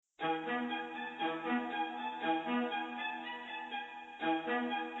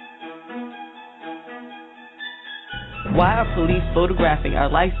Why are police photographing our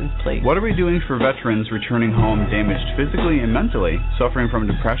license plates? What are we doing for veterans returning home damaged physically and mentally, suffering from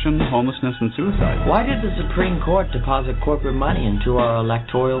depression, homelessness, and suicide? Why did the Supreme Court deposit corporate money into our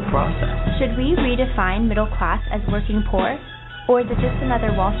electoral process? Should we redefine middle class as working poor? Or is it just another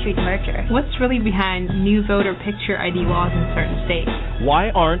Wall Street merger? What's really behind new voter picture ID laws in certain states?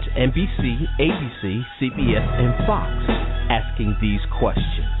 Why aren't NBC, ABC, CBS, and Fox asking these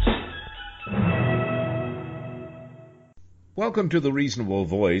questions? Welcome to the Reasonable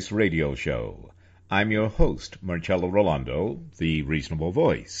Voice radio show. I'm your host, Marcello Rollando, the Reasonable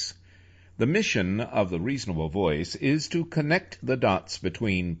Voice. The mission of the Reasonable Voice is to connect the dots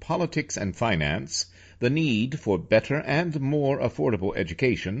between politics and finance, the need for better and more affordable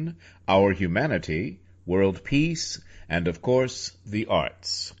education, our humanity, world peace, and, of course, the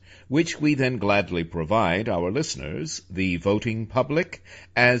arts, which we then gladly provide our listeners, the voting public,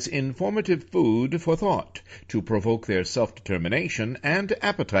 as informative food for thought to provoke their self-determination and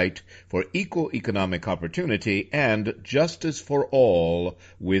appetite for equal economic opportunity and justice for all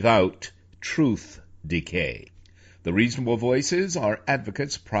without truth decay. The Reasonable Voices are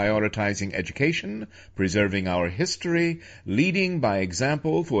advocates prioritizing education, preserving our history, leading by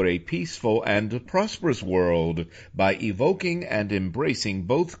example for a peaceful and prosperous world by evoking and embracing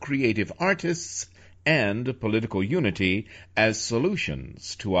both creative artists and political unity as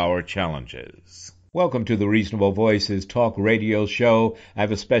solutions to our challenges. Welcome to the Reasonable Voices talk radio show. I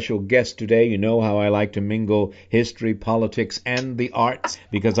have a special guest today. You know how I like to mingle history, politics, and the arts,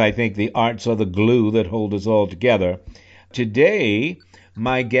 because I think the arts are the glue that hold us all together. Today,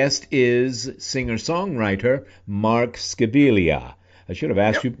 my guest is singer-songwriter Marc Scibilia. I should have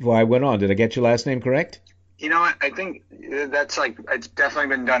asked you before I went on. Did I get your last name correct? You know what? I think that's it's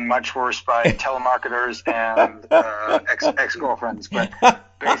definitely been done much worse by telemarketers and ex-girlfriends. But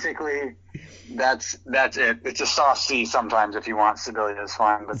basically, that's it. It's a soft C sometimes if you want. Scibilia is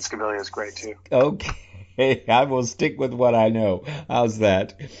fine, but Scibilia is great too. Okay, I will stick with what I know. How's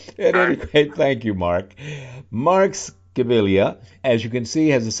that? At any rate, thank you, Marc. Marc Scibilia, as you can see,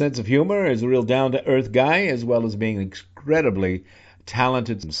 has a sense of humor, is a real down-to-earth guy, as well as being incredibly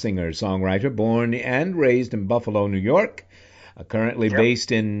talented singer-songwriter, born and raised in Buffalo, New York, currently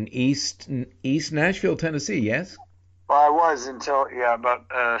based in East Nashville, Tennessee, yes? Well, I was until,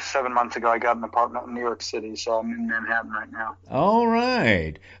 about 7 months ago. I got an apartment in New York City, so I'm in Manhattan right now. All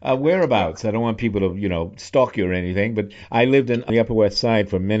right. Whereabouts? I don't want people to, stalk you or anything, but I lived in the Upper West Side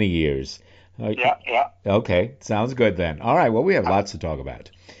for many years. Yeah. Okay, sounds good then. All right, well, we have lots to talk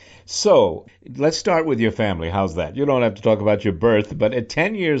about. So, let's start with your family. How's that? You don't have to talk about your birth, but at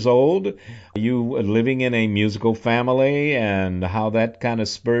 10 years old, you were living in a musical family, and how that kind of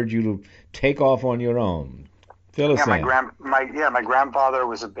spurred you to take off on your own. Fill us in. My grandfather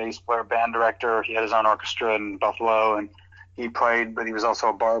was a bass player, band director. He had his own orchestra in Buffalo, and he played, but he was also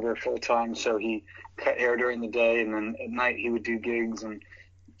a barber full time, so he cut hair during the day, and then at night he would do gigs, and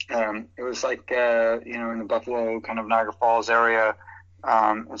it was like, in the Buffalo, kind of Niagara Falls area.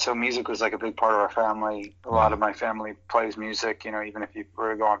 And so music was like a big part of our family. A lot of my family plays music. Even if you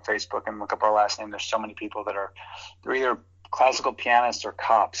were to go on Facebook and look up our last name, there's so many people they're either classical pianists or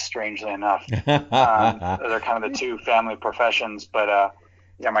cops, strangely enough. They're kind of the two family professions. But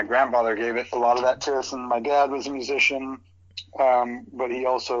my grandfather gave it a lot of that to us, and my dad was a musician, but he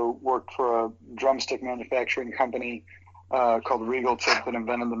also worked for a drumstick manufacturing company called Regal Tip that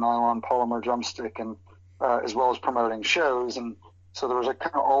invented the nylon polymer drumstick, and as well as promoting shows. And so there was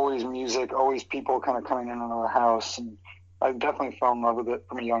kind of always music, always people kind of coming in and out of the house, and I definitely fell in love with it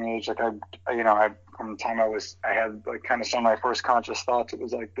from a young age. Like from the time I had like kind of some of my first conscious thoughts. It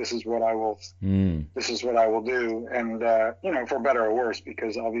was like, this is what I will do, and for better or worse,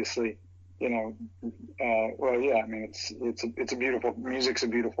 because obviously, it's a beautiful, music's a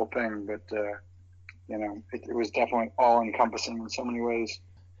beautiful thing, but it was definitely all encompassing in so many ways.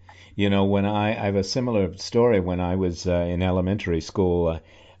 When I have a similar story. When I was in elementary school,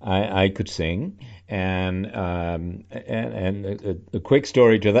 I could sing, and a quick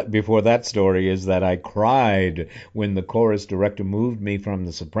story to that before that story is that I cried when the chorus director moved me from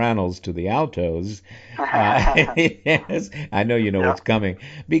the sopranos to the altos. Yes, I know you know what's coming,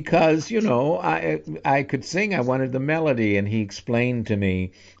 because I could sing. I wanted the melody, and he explained to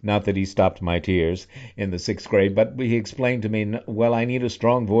me, not that he stopped my tears in the 6th grade, but he explained to me, well, I need a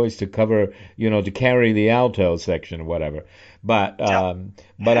strong voice to cover, to carry the alto section or whatever. But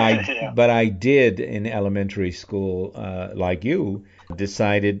I did in elementary school, like you,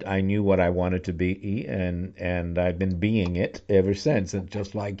 decided I knew what I wanted to be, and I've been being it ever since, and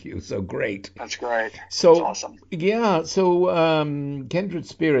just like you. So great. That's great. So, That's awesome. yeah, so kindred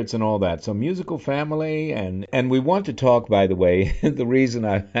spirits and all that. So musical family, and we want to talk, by the way, the reason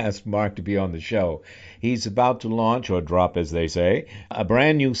I asked Marc to be on the show, he's about to launch, or drop as they say, a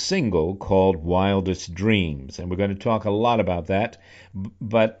brand new single called Wildest Dreams, and we're going to talk a lot about that,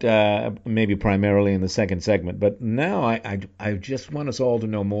 but maybe primarily in the second segment. But now I just want us all to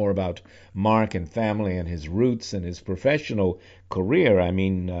know more about Marc and family and his roots and his professional career. I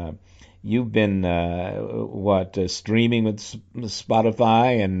mean, you've been, streaming with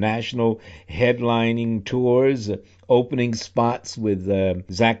Spotify and national headlining tours, opening spots with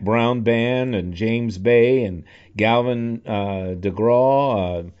Zach Brown Band and James Bay and Galvin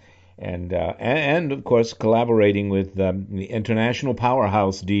DeGraw, and of course collaborating with the international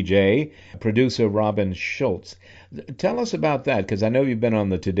powerhouse DJ, producer Robin Schultz. Tell us about that, because I know you've been on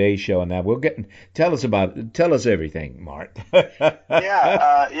the Today Show, and that tell us everything, Marc.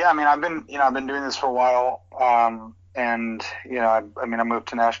 Yeah. I mean, I've been doing this for a while, and I moved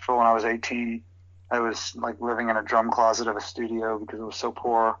to Nashville when I was 18. I was like living in a drum closet of a studio because it was so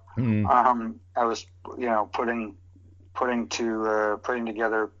poor. I was, putting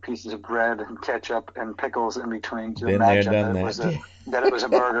together pieces of bread and ketchup and pickles in between to imagine that it was a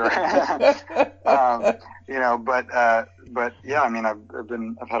burger. But yeah, I mean,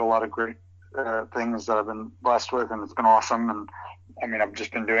 I've had a lot of great things that I've been blessed with, and it's been awesome. And I mean, I've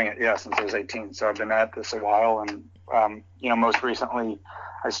just been doing it, since I was 18. So I've been at this a while, and most recently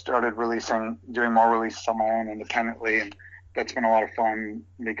I started doing more releases on my own independently, and that's been a lot of fun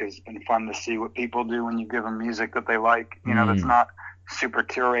because it's been fun to see what people do when you give them music that they like, that's not super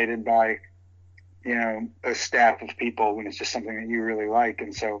curated by, a staff of people, when it's just something that you really like.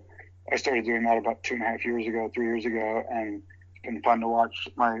 And so I started doing that about 3 years ago, and it's been fun to watch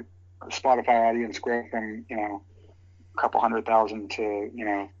my Spotify audience grow from, a couple 100,000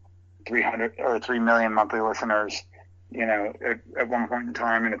 to, 300 or 3 million monthly listeners, at one point in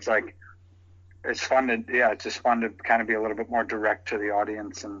time. And it's like, it's just fun to kind of be a little bit more direct to the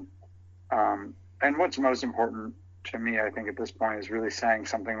audience. And what's most important to me, I think, at this point is really saying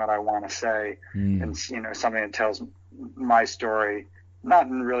something that I want to say, and, something that tells my story, not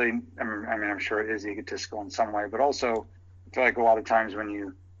in really, I mean, I'm sure it is egotistical in some way, but also I feel like a lot of times when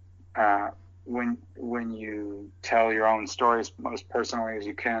you tell your own stories most personally as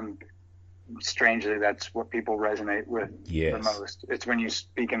you can, strangely, that's what people resonate with the most. It's when you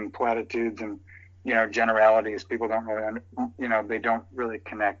speak in platitudes and, generalities, people don't really, they don't really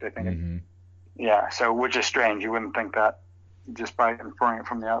connect, I think. So, which is strange. You wouldn't think that just by inferring it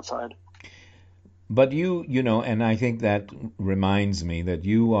from the outside. But you and I think that reminds me that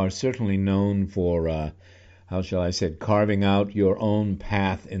you are certainly known for, how shall I say, carving out your own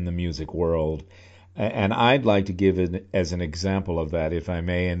path in the music world. And I'd like to give it as an example of that, if I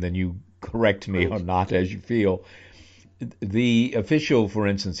may, and then you correct me or not as you feel. The official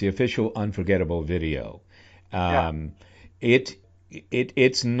Unforgettable video,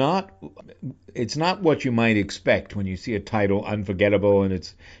 it's not what you might expect when you see a title Unforgettable,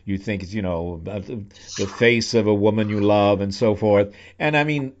 and you think it's the face of a woman you love and so forth. And I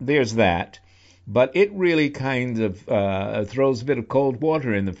mean, there's that. But it really kind of throws a bit of cold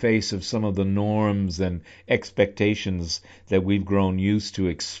water in the face of some of the norms and expectations that we've grown used to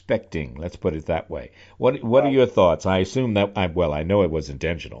expecting. Let's put it that way. What are your thoughts? I assume that, I know it was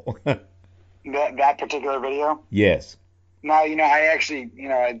intentional. that particular video? Yes. No, I actually,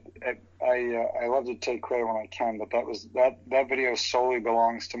 I love to take credit when I can, but that video solely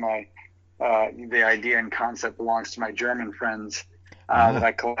belongs to my, the idea and concept belongs to my German friends. That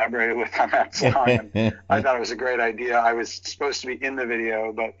I collaborated with on that song. And I thought it was a great idea. I was supposed to be in the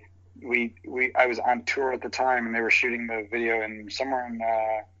video, but I was on tour at the time, and they were shooting the video somewhere in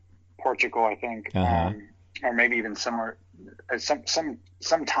Portugal, I think, or maybe even somewhere, some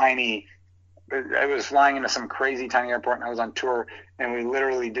tiny. I was flying into some crazy tiny airport, and I was on tour, and we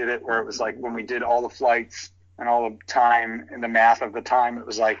literally did it where it was like when we did all the flights and all the time and the math of the time, it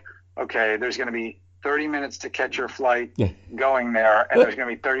was like, okay, there's going to be 30 minutes to catch your flight going there, and there's going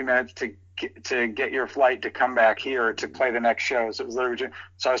to be 30 minutes to get your flight to come back here to play the next show. So it was literally,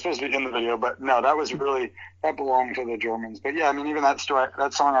 so I was supposed to be in the video, but no, that belonged to the Germans. But yeah, I mean, even that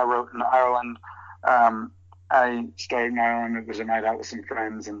song I wrote in Ireland, I started in Ireland. It was a night out with some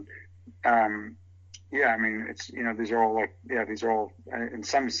friends, and I mean, it's, these are all in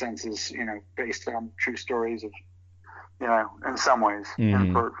some senses, based on true stories of, in some ways,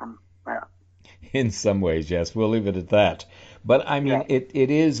 inferred from, In some ways, yes. We'll leave it at that. But I mean, it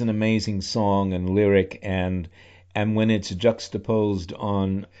is an amazing song and lyric, and And when it's juxtaposed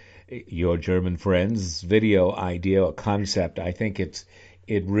on your German friend's video idea or concept, I think it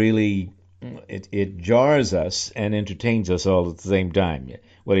really it jars us and entertains us all at the same time.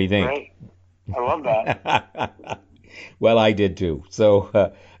 What do you think? Right. I love that. Well, I did too.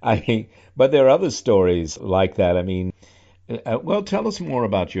 So but there are other stories like that. I mean, well, tell us more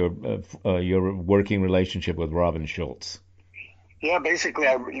about your working relationship with Robin Schulz. Yeah, basically,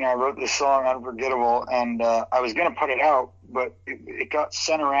 I wrote this song, Unforgettable, and I was going to put it out, but it got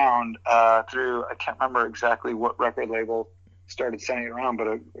sent around through, I can't remember exactly what record label started sending it around, but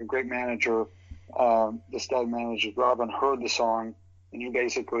a great manager, this guy managed Robin, heard the song, and he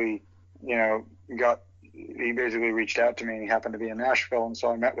basically reached out to me, and he happened to be in Nashville, and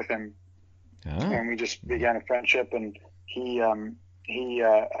so I met with him, and we just began a friendship, and he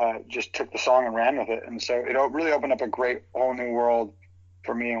just took the song and ran with it. And so it really opened up a great whole new world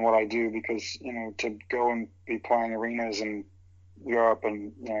for me and what I do, because, to go and be playing arenas in Europe,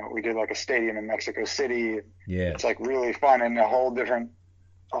 and, we did like a stadium in Mexico City. Yeah. It's like really fun and a whole different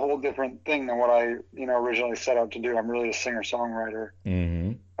thing than what I, originally set out to do. I'm really a singer-songwriter.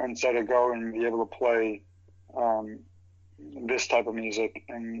 Mm-hmm. And so to go and be able to play this type of music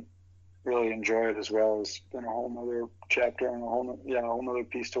and really enjoy it as well has been a whole nother chapter and a whole nother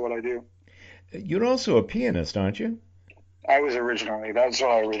piece to what I do. You're also a pianist, aren't you? That's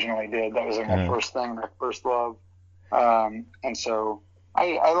what I originally did. That was like my first thing, my first love. And so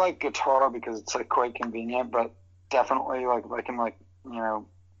I like guitar because it's like quite convenient, but definitely like if I can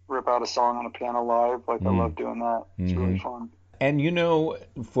rip out a song on a piano live, I love doing that. It's really fun. And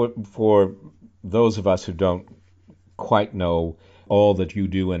for those of us who don't quite know all that you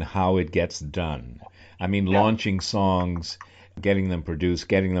do and how it gets done. I mean, launching songs, getting them produced,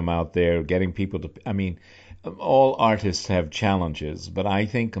 getting them out there, getting people to... I mean, all artists have challenges, but I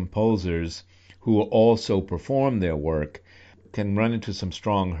think composers who also perform their work can run into some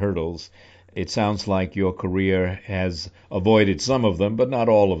strong hurdles. It sounds like your career has avoided some of them, but not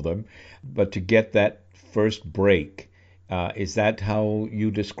all of them. But to get that first break, is that how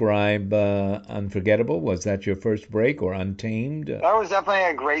you describe Unforgettable? Was that your first break, or Untamed? That was definitely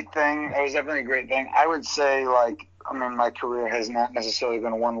a great thing. I would say, my career has not necessarily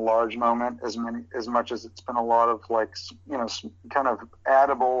been one large moment as much as it's been a lot of kind of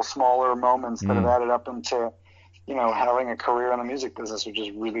addable, smaller moments that have added up into, having a career in the music business, which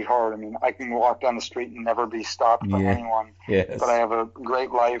is really hard. I mean, I can walk down the street and never be stopped by anyone. Yes. But I have a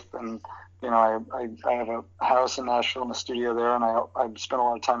great life, and I have a house in Nashville and a studio there, and I spend a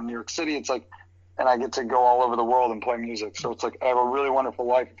lot of time in New York City. It's like, and I get to go all over the world and play music. So it's like I have a really wonderful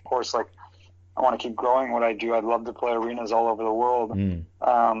life. Of course, I want to keep growing what I do. I'd love to play arenas all over the world, as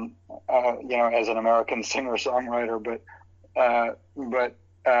an American singer-songwriter. But I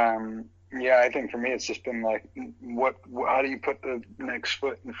think for me it's just been like, how do you put the next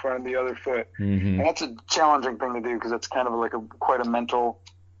foot in front of the other foot? Mm-hmm. And that's a challenging thing to do, because it's kind of like quite a mental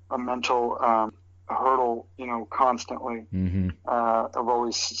hurdle, constantly, of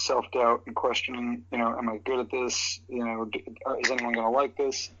always self-doubt and questioning, am I good at this? Is anyone going to like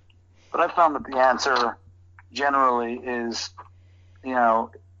this? But I found that the answer generally is,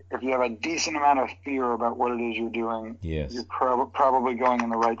 if you have a decent amount of fear about what it is you're doing, yes, you're probably going in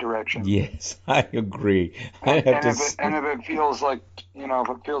the right direction. Yes, I agree. And if it feels like,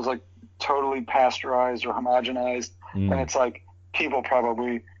 totally pasteurized or homogenized, then it's like people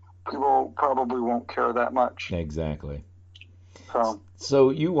probably won't care that much. Exactly. So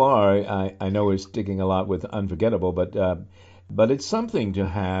you are, I know we're sticking a lot with Unforgettable, but it's something to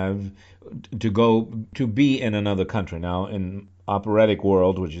have, to be in another country. Now, in operatic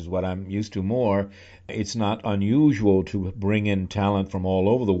world, which is what I'm used to more, it's not unusual to bring in talent from all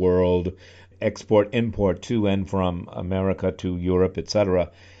over the world, export, import to and from America to Europe,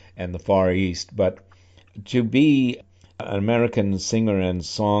 etc., and the Far East. But to be an American singer and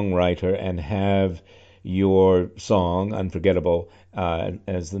songwriter and have your song, Unforgettable,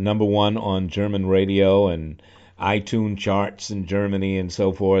 as the number one on German radio and iTunes charts in Germany and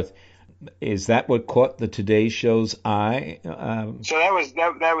so forth, is that what caught the Today Show's eye? So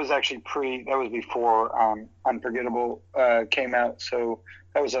that was actually before Unforgettable came out. So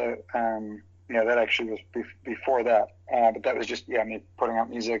that was that actually was before that. But that was just me putting out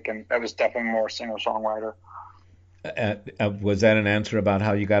music, and that was definitely more singer-songwriter. Was that an answer about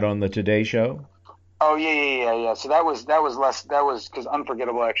how you got on the Today Show? Oh yeah. So that was less. That was because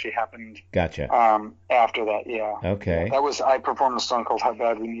Unforgettable actually happened. Gotcha. After that, yeah. Okay. I performed a song called "How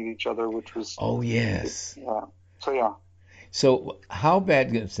Bad We Need Each Other," which was. Oh yes. Yeah. So yeah. So how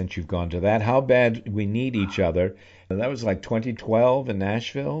bad? Since you've gone to that, how bad we need each other? That was like 2012 in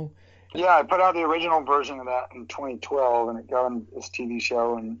Nashville. Yeah, I put out the original version of that in 2012, and it got on this TV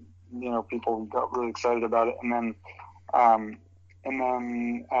show, and people got really excited about it. And then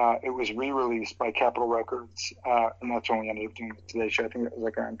it was re-released by Capitol Records, and that's when we ended up doing the Today Show. I think it was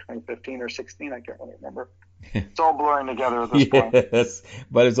like around 2015 or 16. I can't really remember. It's all blurring together at this point. Yes,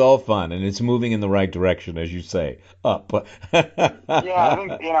 but it's all fun, and it's moving in the right direction, as you say, up. Yeah,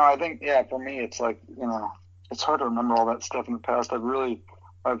 I think, for me, it's like, it's hard to remember all that stuff in the past.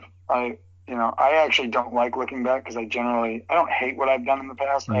 I actually don't like looking back, because I don't hate what I've done in the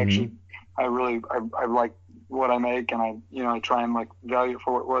past. Mm-hmm. I like what I make, and I try and like value it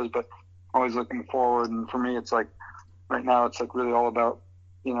for what it was, but always looking forward. And for me, it's like right now, it's like really all about,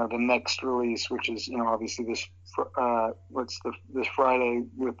 the next release, which is, obviously this Friday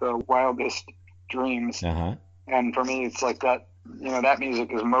with Wildest Dreams. Uh-huh. And for me, it's like that, that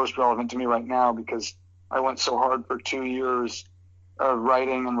music is most relevant to me right now, because I went so hard for 2 years of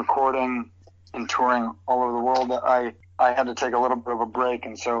writing and recording and touring all over the world that I had to take a little bit of a break.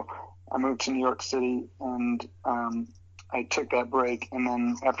 And so I moved to New York City, and I took that break. And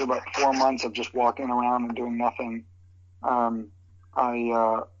then after about 4 months of just walking around and doing nothing,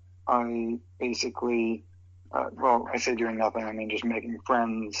 I basically, I say doing nothing, I mean just making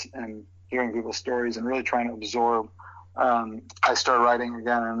friends and hearing people's stories and really trying to absorb. I started writing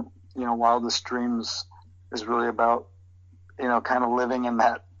again, and Wildest Dreams is really about kind of living in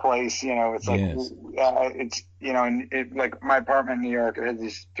that place. It's like, yes. It's and it, like my apartment in New York, it has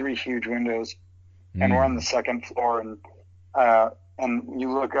these 3 huge windows, and we're on the 2nd floor, and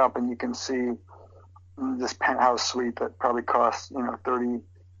you look up and you can see this penthouse suite that probably costs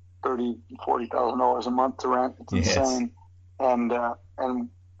 $40,000 a month to rent. It's insane. And I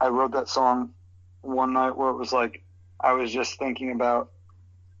wrote that song one night where it was like I was just thinking about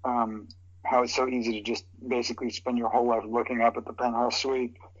how it's so easy to just basically spend your whole life looking up at the penthouse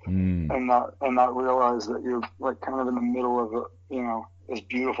suite and not realize that you're like kind of in the middle of this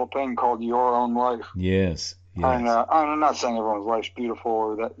beautiful thing called your own life. Yes. And I'm not saying everyone's life's beautiful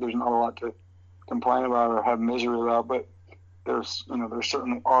or that there's not a lot to complain about or have misery about, but there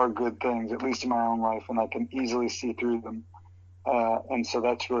certainly are good things, at least in my own life, and I can easily see through them. And so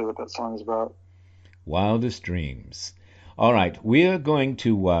that's really what that song is about. Wildest Dreams. All right, we're going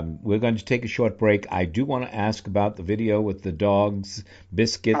to take a short break. I do want to ask about the video with the dogs,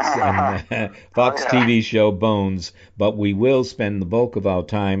 Biscuits, and Fox TV show Bones, but we will spend the bulk of our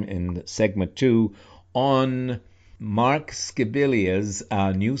time in segment 2 on Marc Scibilia's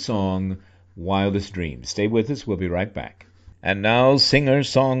new song, Wildest Dreams. Stay with us. We'll be right back. And now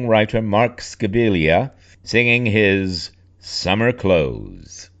singer-songwriter Marc Scibilia singing his Summer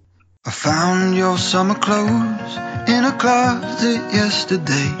Clothes. I found your summer clothes in a closet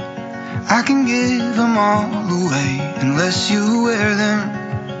yesterday. I can give them all away unless you wear them.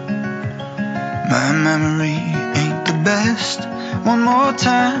 My memory ain't the best. One more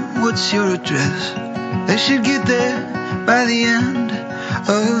time, what's your address? They should get there by the end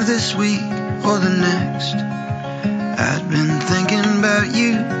of this week or the next. I'd been thinking about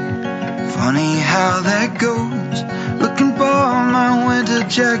you. Funny how that goes. Looking for my winter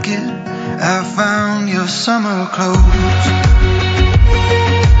jacket, I found your summer clothes.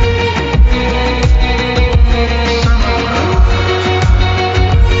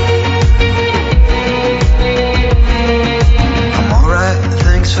 I'm alright,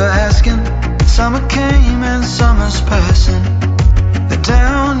 thanks for asking. Summer came and summer's passing. The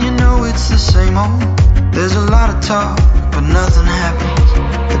town, it's the same old. There's a lot of talk, but nothing happens.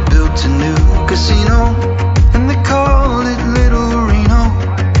 They built a new casino, and they called it Little Reno.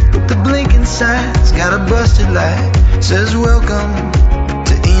 But the blinking sign's got a busted light, says welcome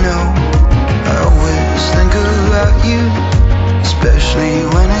to Eno. I always think about you, especially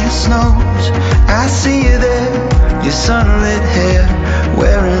when it snows. I see you there, your sunlit hair,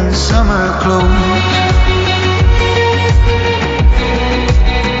 wearing summer clothes.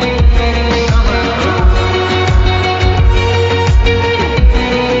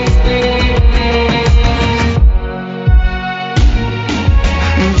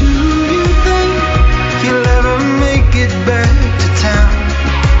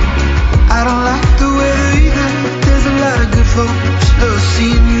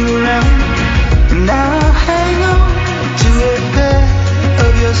 Seeing you around, and I'll hang on to a pair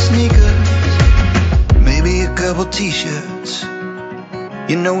of your sneakers, maybe a couple t-shirts.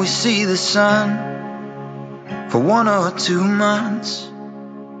 We see the sun for 1 or 2 months.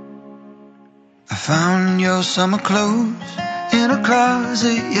 I found your summer clothes in a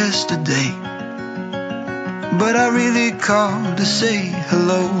closet yesterday, but I really called to say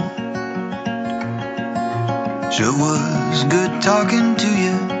hello. Sure was good talking to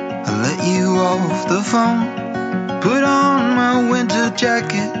you, I let you off the phone, put on my winter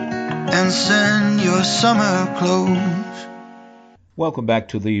jacket, and send your summer clothes. Welcome back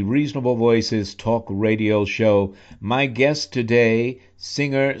to the Reasonable Voices Talk Radio Show. My guest today,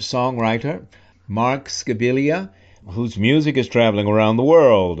 singer-songwriter Marc Scibilia, whose music is traveling around the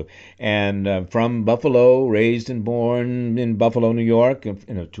world, and from Buffalo, raised and born in Buffalo, New York,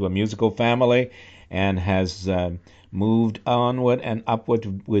 to a musical family, and has moved onward and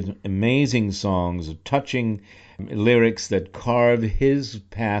upward with amazing songs, touching lyrics that carve his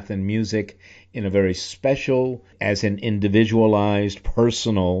path in music in a very special, as an individualized,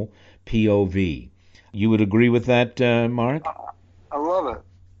 personal POV. You would agree with that, Marc? I love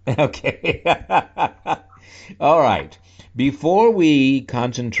it. Okay. All right. Before we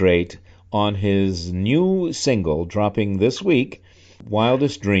concentrate on his new single dropping this week,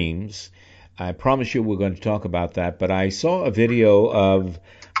 Wildest Dreams, I promise you we're going to talk about that, but I saw a video of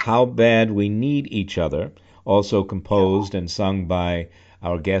How Bad We Need Each Other, also composed and sung by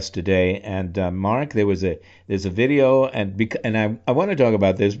our guest today. And Marc, there's a video, and I want to talk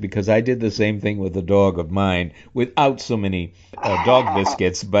about this because I did the same thing with a dog of mine without so many dog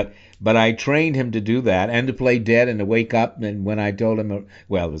biscuits, but I trained him to do that and to play dead and to wake up. And when I told him,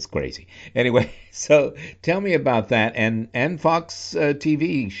 well, it was crazy. Anyway, so tell me about that and Fox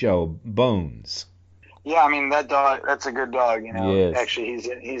TV show Bones. Yeah, I mean, that dog, that's a good dog, you know. Yes. Actually,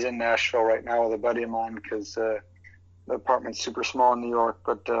 he's in Nashville right now with a buddy of mine because the apartment's super small in New York,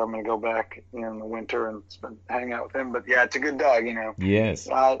 but I'm going to go back in the winter and hang out with him. But yeah, it's a good dog, you know. Yes.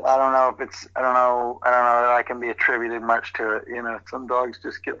 I don't know if I don't know that I can be attributed much to it. You know, some dogs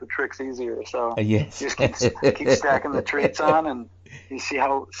just get the tricks easier. So yes. You just keep stacking the treats on, and you see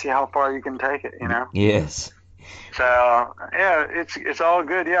how far you can take it, you know. Yes. So yeah, it's all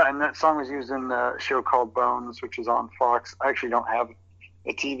good. Yeah, and that song was used in a show called Bones, which is on Fox. I actually don't have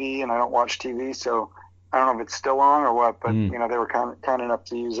a TV, and I don't watch TV, so I don't know if it's still on or what, but you know, they were kind enough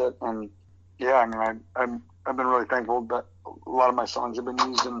to use it, and yeah, I mean, I've been really thankful that a lot of my songs have been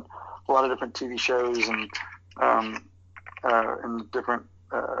used in a lot of different TV shows and different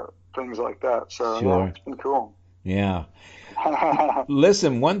things like that. So sure. Yeah, it's been cool. Yeah.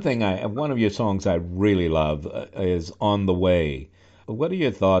 Listen, one of your songs I really love is On the Way. What are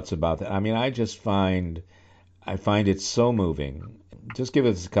your thoughts about that? I mean, I find it so moving. Just give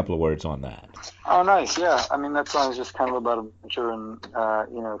us a couple of words on that. Oh, nice. Yeah. I mean, that song is just kind of about adventure and,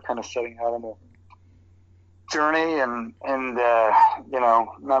 you know, kind of setting out on a journey and you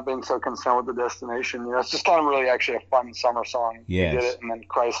know, not being so concerned with the destination. You know, it's just kind of really actually a fun summer song. Yes. We did it, and then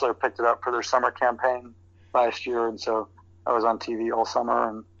Chrysler picked it up for their summer campaign last year, and so I was on TV all summer.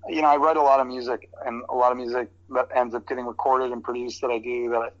 And, you know, I write a lot of music, and a lot of music that ends up getting recorded and produced that I do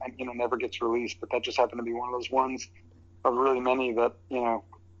that, you know, never gets released, but that just happened to be one of those ones of really many that, you know,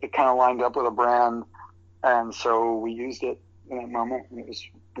 it kind of lined up with a brand, and so we used it in that moment, and it was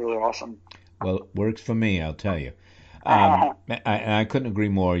really awesome. Well, it works for me, I'll tell you. I couldn't agree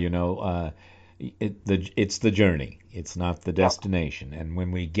more. You know, it's the journey. It's not the destination. And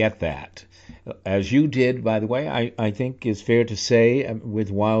when we get that, as you did, by the way, I think is fair to say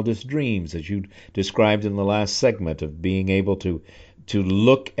with Wildest Dreams, as you described in the last segment, of being able to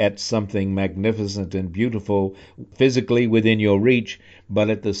look at something magnificent and beautiful physically within your reach, but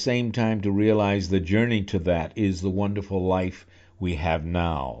at the same time to realize the journey to that is the wonderful life we have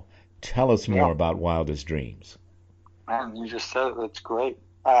now. Tell us more about Wildest Dreams. Man, you just said it. That's great.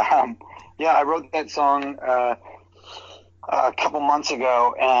 Yeah, I wrote that song a couple months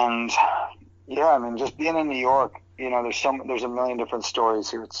ago, and yeah, I mean, just being in New York, you know, there's a million different stories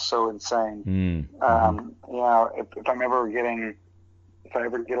here. It's so insane. You know, if I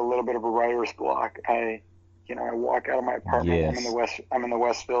ever get a little bit of a writer's block, I walk out of my apartment. Yes. I'm in the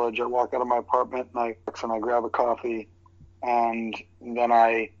West Village. I walk out of my apartment and I grab a coffee, and then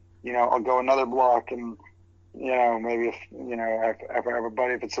I'll go another block, and you know, maybe if I have a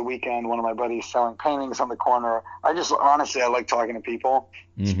buddy, if it's a weekend, one of my buddies selling paintings on the corner. I just honestly, I like talking to people.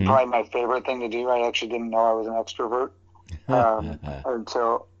 It's probably my favorite thing to do. I actually didn't know I was an extrovert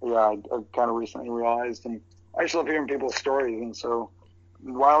until I kind of recently realized, and I just love hearing people's stories. And so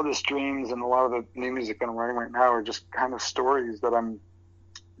Wildest Dreams and a lot of the new music that I'm writing right now are just kind of stories that I'm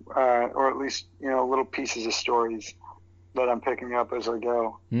or at least, you know, little pieces of stories that I'm picking up as I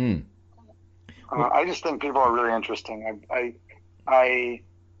go. I just think people are really interesting. I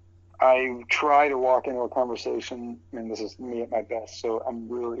try to walk into a conversation, I mean, this is me at my best, so I'm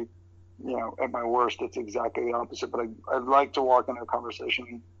really, you know, at my worst, it's exactly the opposite, but I'd like to walk into a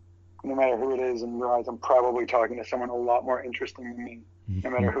conversation, no matter who it is, and realize I'm probably talking to someone a lot more interesting than me, no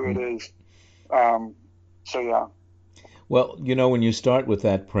matter who it is. So, yeah. Well, when you start with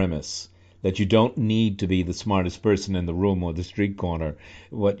that premise that you don't need to be the smartest person in the room or the street corner,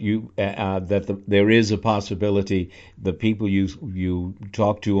 there is a possibility the people you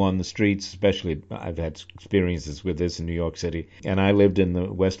talk to on the streets, especially I've had experiences with this in New York City, and I lived in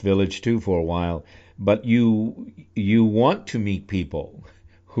the West Village too for a while, but you want to meet people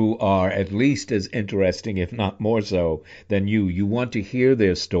who are at least as interesting, if not more so, than you. You want to hear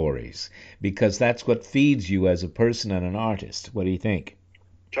their stories because that's what feeds you as a person and an artist. What do you think?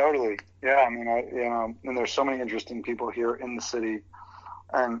 Totally. Yeah. I mean, and there's so many interesting people here in the city,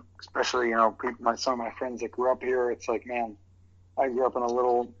 and especially, some of my friends that grew up here. It's like, man, I grew up in a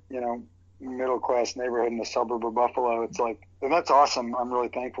little, middle class neighborhood in the suburb of Buffalo. It's like, and that's awesome. I'm really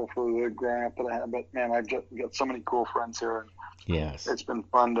thankful for the growing up that I had. But man, I've got so many cool friends here. And yes, it's been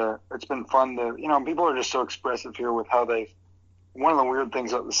fun to, people are just so expressive here with how one of the weird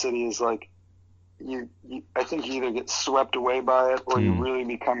things about the city is like, I think you either get swept away by it or you really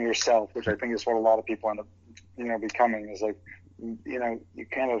become yourself, which I think is what a lot of people end up, becoming. Is like, you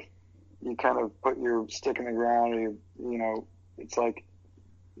kind of put your stick in the ground. It's like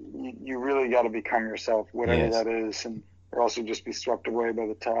you really got to become yourself, whatever that is, or else you just be swept away by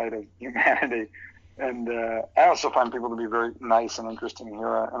the tide of humanity. And I also find people to be very nice and interesting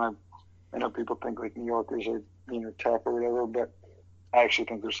here. And I know people think like New Yorkers are tough or whatever, but I actually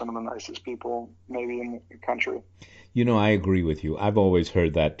think they're some of the nicest people maybe in the country. I agree with you. I've always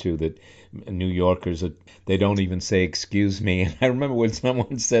heard that too, that New Yorkers, they don't even say excuse me. And I remember when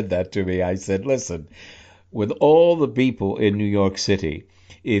someone said that to me, I said, listen, with all the people in New York City,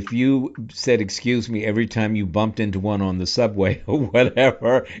 if you said excuse me every time you bumped into one on the subway or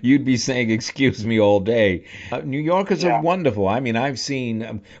whatever, you'd be saying excuse me all day. New Yorkers are wonderful. I mean, I've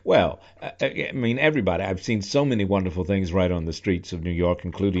seen, everybody. I've seen so many wonderful things right on the streets of New York,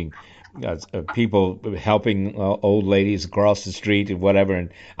 including people helping old ladies across the street and whatever.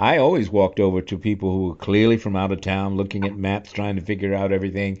 And I always walked over to people who were clearly from out of town, looking at maps, trying to figure out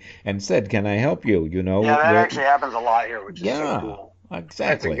everything, and said, can I help you? Yeah, that actually happens a lot here, which is so cool.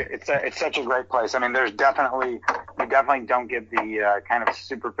 Exactly. It's such a great place. I mean, you definitely don't get the kind of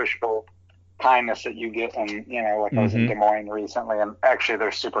superficial kindness that you get in, like I was in Des Moines recently, and actually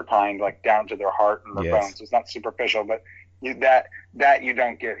they're super kind, like down to their heart and their bones. It's not superficial, but that you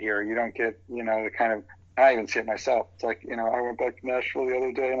don't get here. You don't get, the kind of, I even see it myself. It's like, I went back to Nashville the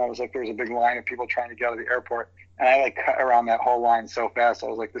other day and I was like, there was a big line of people trying to get out of the airport, and I like cut around that whole line so fast. I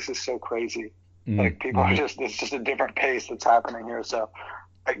was like, this is so crazy. Like people are it's just a different pace that's happening here. So,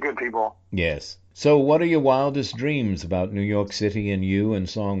 good people. Yes. So, what are your wildest dreams about New York City and you and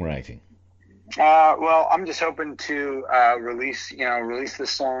songwriting? Well, I'm just hoping to release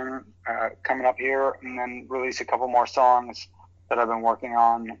this song coming up here, and then release a couple more songs that I've been working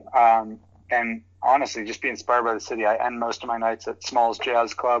on. And honestly, just be inspired by the city. I end most of my nights at Small's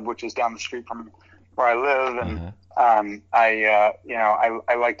Jazz Club, which is down the street from where I live, and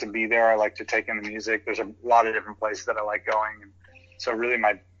I like to be there. I like to take in the music. There's a lot of different places that I like going, and so really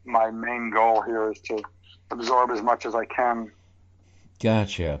my main goal here is to absorb as much as I can.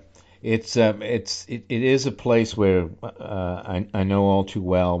 Gotcha. It is a place where I know all too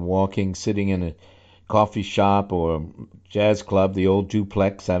well. Sitting in a coffee shop or jazz club, the old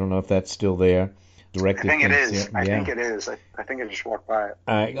duplex. I don't know if that's still there. I think it is. I think it is. I think I just walked by it.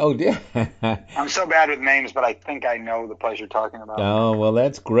 Yeah. I'm so bad with names, but I think I know the place you're talking about. Oh, well,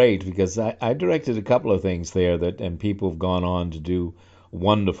 that's great, because I directed a couple of things there and people have gone on to do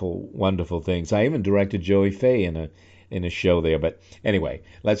wonderful, wonderful things. I even directed Joey Faye in a show there. But anyway,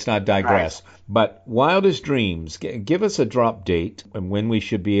 let's not digress. Nice. But Wildest Dreams, give us a drop date and when we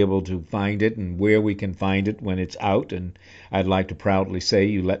should be able to find it and where we can find it when it's out. And I'd like to proudly say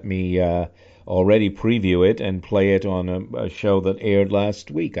you let me already preview it and play it on a show that aired last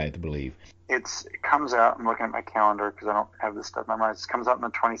week, I believe. It comes out, I'm looking at my calendar because I don't have this stuff in my mind. It comes out on the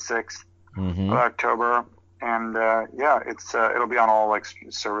 26th of October. And it'll be on all like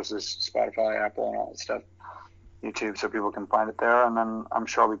services, Spotify, Apple, and all that stuff, YouTube, so people can find it there. And then I'm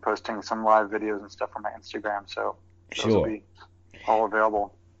sure I'll be posting some live videos and stuff on my Instagram, so those will be all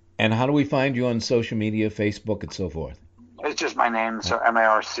available. And how do we find you on social media, Facebook, and so forth? It's just my name, so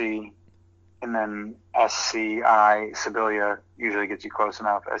Marc, and then SCI, Scibilia usually gets you close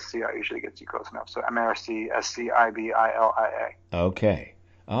enough. SCI usually gets you close enough. So Marc, Scibilia. Okay.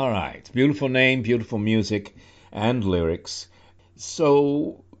 All right. Beautiful name, beautiful music, and lyrics.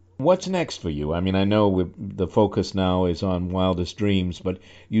 So what's next for you? I mean, I know the focus now is on Wildest Dreams, but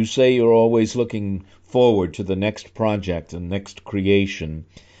you say you're always looking forward to the next project and next creation.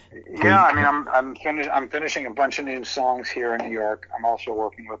 Yeah, I mean, I'm finishing a bunch of new songs here in New York. I'm also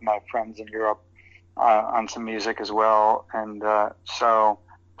working with my friends in Europe on some music as well, and so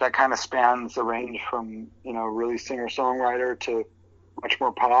that kind of spans the range from really singer-songwriter to much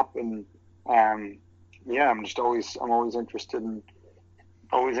more pop, and yeah, I'm always interested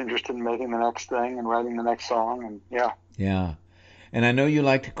in making the next thing and writing the next song, and yeah. Yeah. And I know you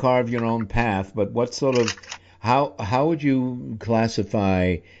like to carve your own path, but what sort of how would you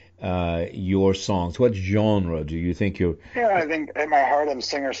classify your songs? What genre do you think you're? Yeah, I think at my heart I'm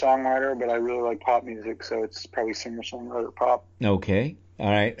singer-songwriter, but I really like pop music, so it's probably singer-songwriter pop. Okay. All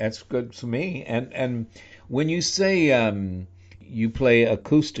right, that's good for me. And when you say you play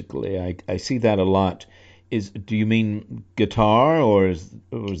acoustically, I see that a lot. Do you mean guitar or is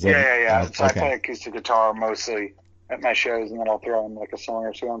that? Yeah. So I Okay. play acoustic guitar mostly at my shows, and then I'll throw in like a song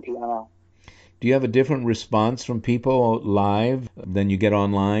or two on piano. Do you have a different response from people live than you get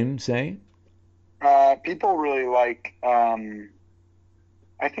online, say? People really like.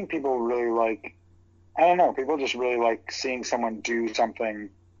 I think people really like. I don't know. People just really like seeing someone do something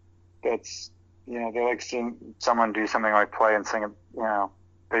that's, they like seeing someone do something like play and sing it,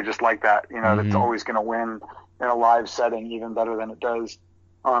 they just like that, that's always going to win in a live setting even better than it does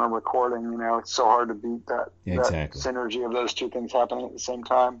on a recording. It's so hard to beat that synergy of those two things happening at the same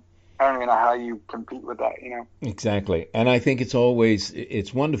time. I don't even know how you compete with that, Exactly. And I think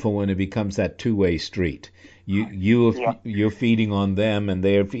it's wonderful when it becomes that two-way street. You're feeding on them and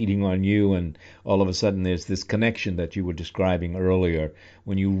they're feeding on you, and all of a sudden there's this connection that you were describing earlier.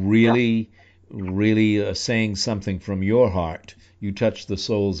 When you really are saying something from your heart, you touch the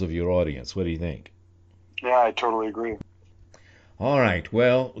souls of your audience. What do you think? Yeah, I totally agree. All right.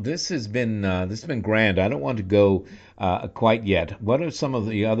 Well, this has been grand. I don't want to go quite yet. What are some of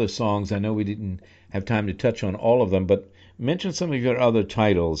the other songs? I know we didn't have time to touch on all of them, but mention some of your other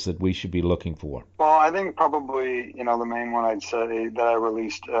titles that we should be looking for. Well, I think probably the main one I'd say that I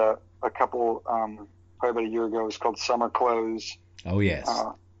released a couple probably about a year ago is called Summer Clothes. Oh yes.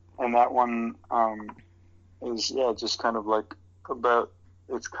 And that one is just kind of like about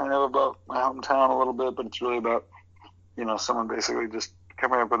my hometown a little bit, but it's really about someone basically just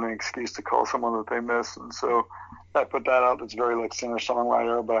coming up with an excuse to call someone that they miss. And so I put that out. It's very like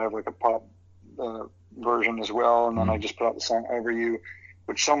singer-songwriter, but I have like a pop version as well. And then I just put out the song Over You,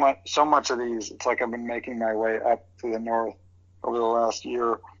 which so much of these, it's like I've been making my way up to the north over the last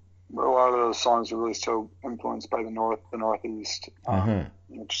year. But a lot of those songs are really so influenced by the Northeast,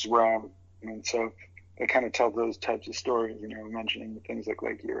 which is where I'm. And so they kind of tell those types of stories, mentioning things like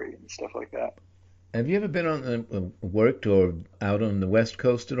Lake Erie and stuff like that. Have you ever been worked or out on the West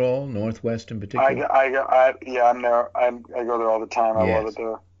Coast at all, Northwest in particular? I'm there. I go there all the time. I love it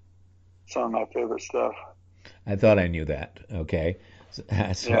there. Some of my favorite stuff. I thought I knew that. Okay,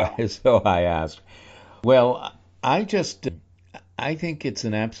 so I asked. Well, I think it's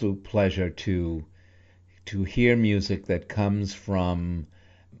an absolute pleasure to hear music that comes from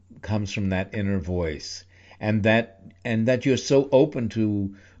that inner voice, and that you're so open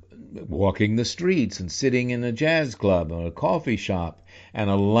to walking the streets and sitting in a jazz club or a coffee shop and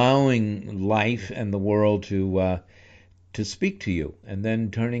allowing life and the world to speak to you, and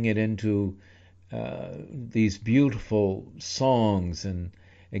then turning it into these beautiful songs. And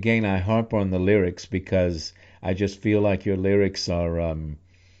again, I harp on the lyrics because I just feel like your lyrics are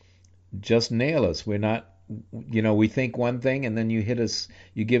just nail us. We're not, we think one thing and then you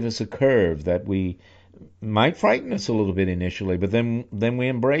give us a curve that we might frighten us a little bit initially, but then we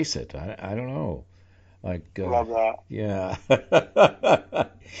embrace it. I don't know. Love that. Yeah.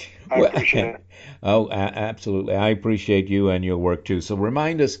 I appreciate it. Oh, absolutely. I appreciate you and your work too. So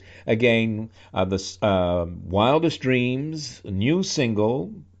remind us again, the Wildest Dreams, new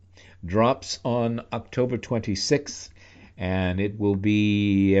single, drops on October 26th, and it will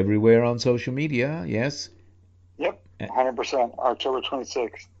be everywhere on social media, yes? Yep, 100%, October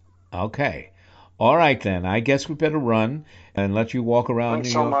 26th. Okay. All right, then. I guess we better run and let you walk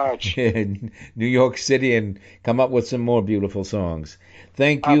around New York City and come up with some more beautiful songs.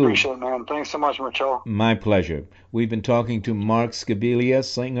 Thank you. I appreciate it, man. Thanks so much, Marcello. My pleasure. We've been talking to Marc Scibilia,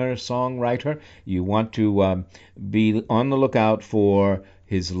 singer, songwriter. You want to be on the lookout for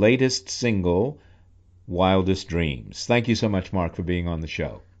his latest single, Wildest Dreams. Thank you so much, Marc, for being on the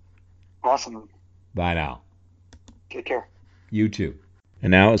show. Awesome. Bye now. Take care. You too.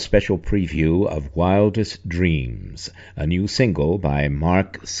 And now a special preview of Wildest Dreams, a new single by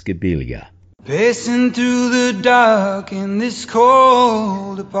Marc Scibilia. Pacing through the dark in this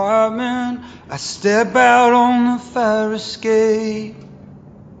cold apartment, I step out on the fire escape.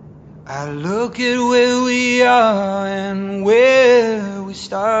 I look at where we are and where we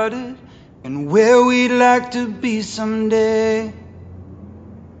started and where we'd like to be someday.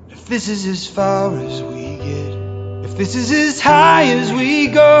 The if this is as far as we get, if this is as high as we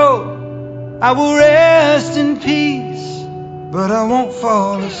go, I will rest in peace, but I won't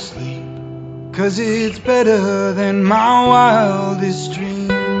fall asleep, 'cause it's better than my wildest dreams.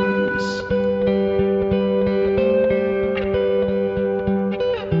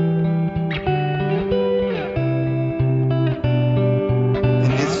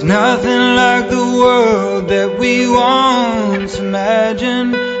 It's nothing like the world that we once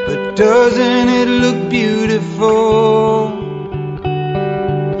imagined, but doesn't it look beautiful?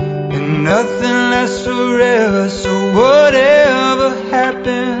 And nothing lasts forever, so whatever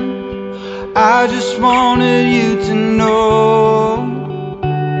happened, I just wanted you to know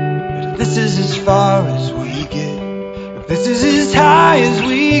that if this is as far as we get, if this is as high as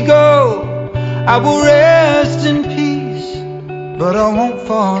we go, I will rest in peace, but I won't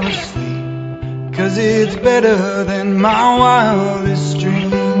fall asleep, 'cause it's better than my wildest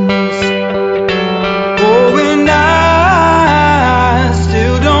dreams. Oh, and I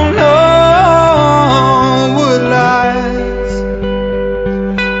still don't know what lies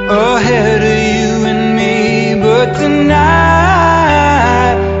ahead of you and me, but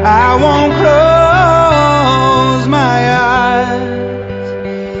tonight I won't close my eyes,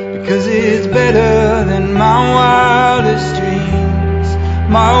 because it's better than my wildest dreams,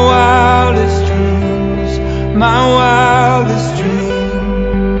 my wildest dreams, my wildest dreams.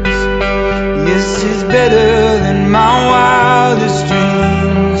 Yes, it's better than my wildest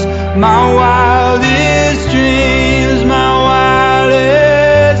dreams, my wildest dreams, my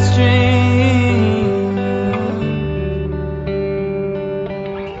wildest dreams.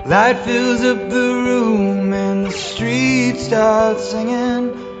 Light fills up the room and the street starts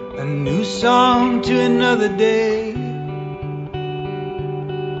singing a new song to another day.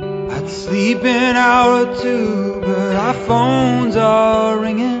 I'd sleep an hour or two, but our phones are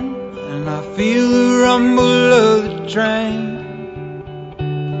ringing, and I feel the rumble of the train.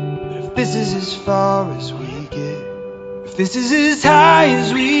 But if this is as far as we get, if this is as high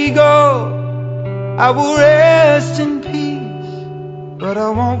as we go, I will rest in peace, but I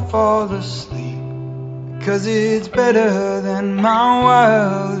won't fall asleep, 'cause it's better than my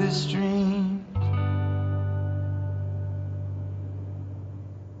wildest dreams.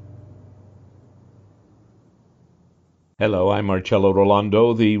 Hello, I'm Marcello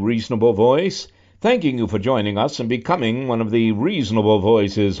Rollando, the Reasonable Voice, thanking you for joining us and becoming one of the reasonable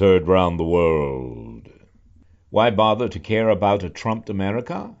voices heard round the world. Why bother to care about a Trumped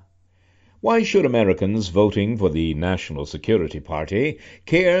America? Why should Americans voting for the National Security Party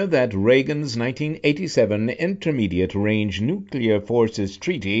care that Reagan's 1987 Intermediate-Range Nuclear Forces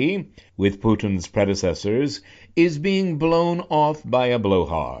Treaty with Putin's predecessors is being blown off by a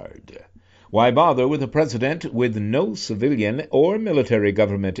blowhard? Why bother with a president with no civilian or military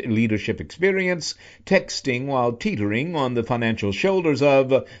government leadership experience texting while teetering on the financial shoulders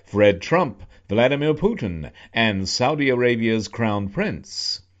of Fred Trump, Vladimir Putin, and Saudi Arabia's Crown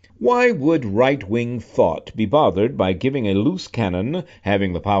Prince? Why would right-wing thought be bothered by giving a loose cannon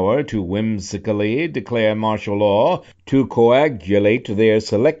having the power to whimsically declare martial law to coagulate their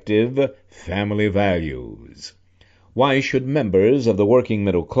selective family values? Why should members of the working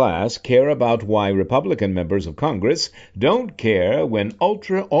middle class care about why Republican members of Congress don't care when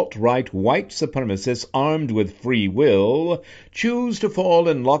ultra-alt-right white supremacists armed with free will choose to fall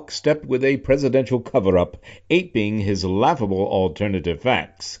in lockstep with a presidential cover-up aping his laughable alternative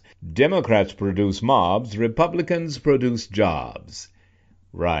facts? Democrats produce mobs, Republicans produce jobs.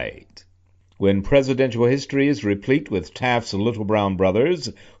 Right. When presidential history is replete with Taft's Little Brown Brothers,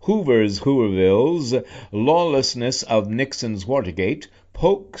 Hoover's Hoovervilles, lawlessness of Nixon's Watergate,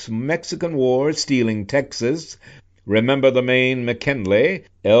 Polk's Mexican War stealing Texas, Remember the Maine McKinley,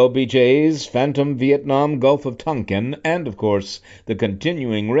 LBJ's Phantom Vietnam Gulf of Tonkin, and, of course, the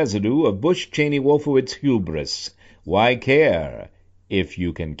continuing residue of Bush-Cheney-Wolfowitz hubris, why care if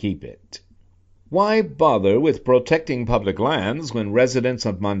you can keep it? Why bother with protecting public lands when residents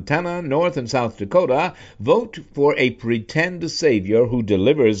of Montana, North and South Dakota vote for a pretend savior who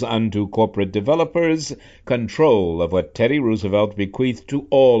delivers unto corporate developers control of what Teddy Roosevelt bequeathed to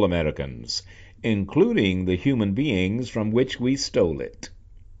all Americans, including the human beings from which we stole it?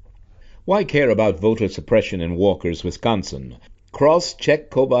 Why care about voter suppression in Walker's, Wisconsin, cross-check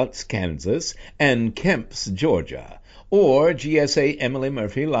Cobart's, Kansas, and Kemp's, Georgia? Or GSA Emily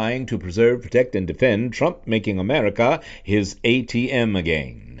Murphy lying to preserve, protect, and defend Trump making America his ATM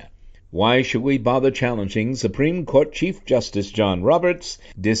again? Why should we bother challenging Supreme Court Chief Justice John Roberts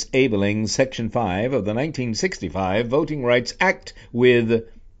disabling Section 5 of the 1965 Voting Rights Act with,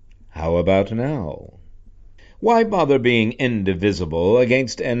 how about now? Why bother being indivisible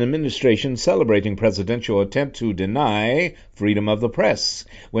against an administration celebrating presidential attempt to deny freedom of the press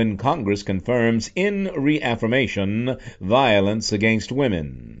when Congress confirms in reaffirmation violence against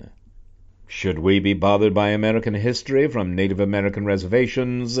women? Should we be bothered by American history from Native American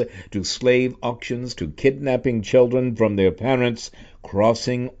reservations to slave auctions to kidnapping children from their parents,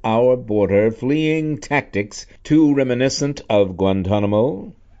 crossing our border, fleeing tactics too reminiscent of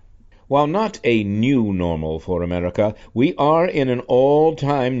Guantanamo? While not a new normal for America, we are in an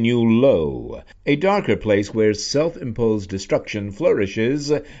all-time new low, a darker place where self-imposed destruction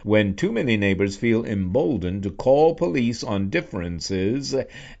flourishes when too many neighbors feel emboldened to call police on differences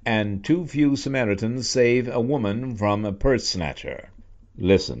and too few Samaritans save a woman from a purse snatcher.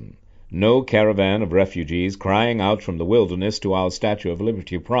 Listen. No caravan of refugees crying out from the wilderness to our Statue of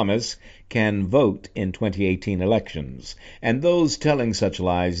Liberty promise can vote in 2018 elections, and those telling such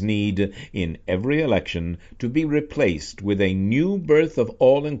lies need, in every election, to be replaced with a new birth of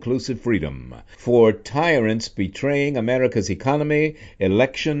all-inclusive freedom. For tyrants betraying America's economy,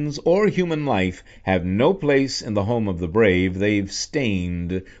 elections, or human life have no place in the home of the brave they've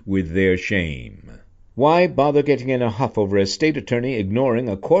stained with their shame. Why bother getting in a huff over a state attorney ignoring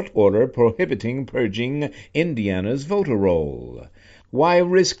a court order prohibiting purging Indiana's voter roll? Why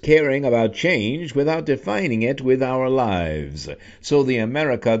risk caring about change without defining it with our lives, so the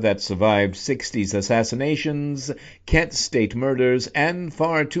America that survived 60s assassinations, Kent state murders, and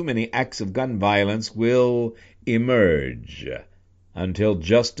far too many acts of gun violence will emerge? Until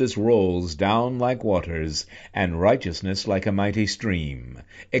justice rolls down like waters and righteousness like a mighty stream,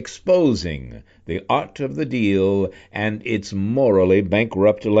 exposing the art of the deal and its morally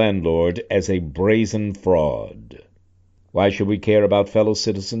bankrupt landlord as a brazen fraud. Why should we care about fellow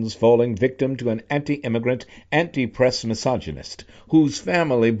citizens falling victim to an anti-immigrant, anti-press misogynist whose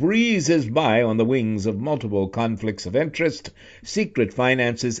family breezes by on the wings of multiple conflicts of interest, secret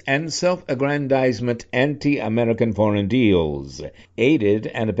finances, and self-aggrandizement anti-American foreign deals, aided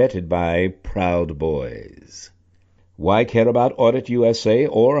and abetted by Proud Boys? Why care about Audit USA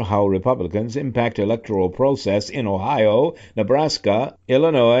or how Republicans impact electoral process in Ohio, Nebraska,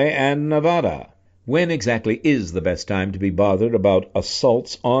 Illinois, and Nevada? When exactly is the best time to be bothered about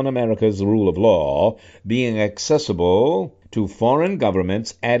assaults on America's rule of law being accessible to foreign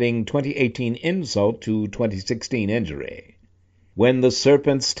governments, adding 2018 insult to 2016 injury? When the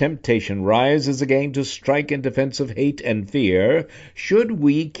serpent's temptation rises again to strike in defense of hate and fear, should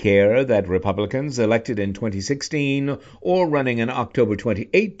we care that Republicans elected in 2016 or running in October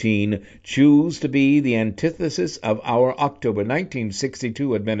 2018 choose to be the antithesis of our October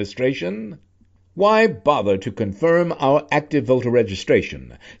 1962 administration? Why bother to confirm our active voter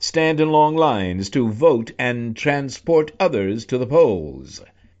registration, stand in long lines to vote, and transport others to the polls?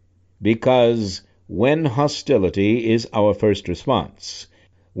 Because when hostility is our first response,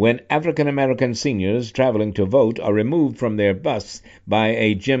 when African American seniors traveling to vote are removed from their bus by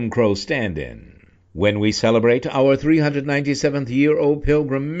a Jim Crow stand-in, when we celebrate our 397th-year-old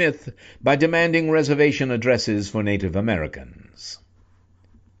Pilgrim myth by demanding reservation addresses for Native Americans.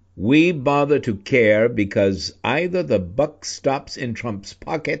 We bother to care because either the buck stops in Trump's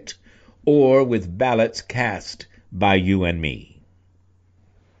pocket or with ballots cast by you and me.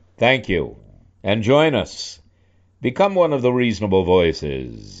 Thank you, and join us. Become one of the reasonable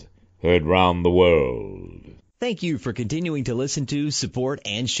voices heard round the world. Thank you for continuing to listen to, support,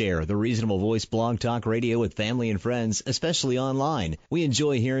 and share the Reasonable Voice Blog Talk Radio with family and friends, especially online. We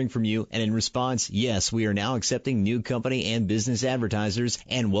enjoy hearing from you, and in response, yes, we are now accepting new company and business advertisers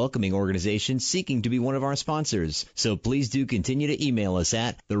and welcoming organizations seeking to be one of our sponsors. So please do continue to email us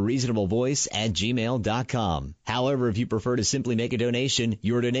at thereasonablevoice@gmail.com. However, if you prefer to simply make a donation,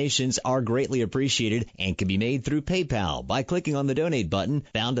 your donations are greatly appreciated and can be made through PayPal by clicking on the donate button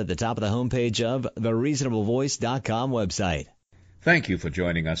found at the top of the homepage of thereasonablevoice.com website. Thank you for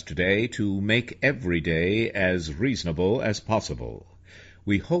joining us today to make every day as reasonable as possible.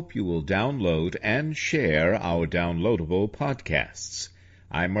 We hope you will download and share our downloadable podcasts.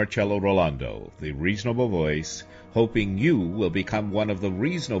 I'm Marcello Rollando, the Reasonable Voice, hoping you will become one of the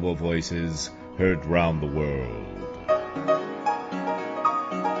reasonable voices heard round the world.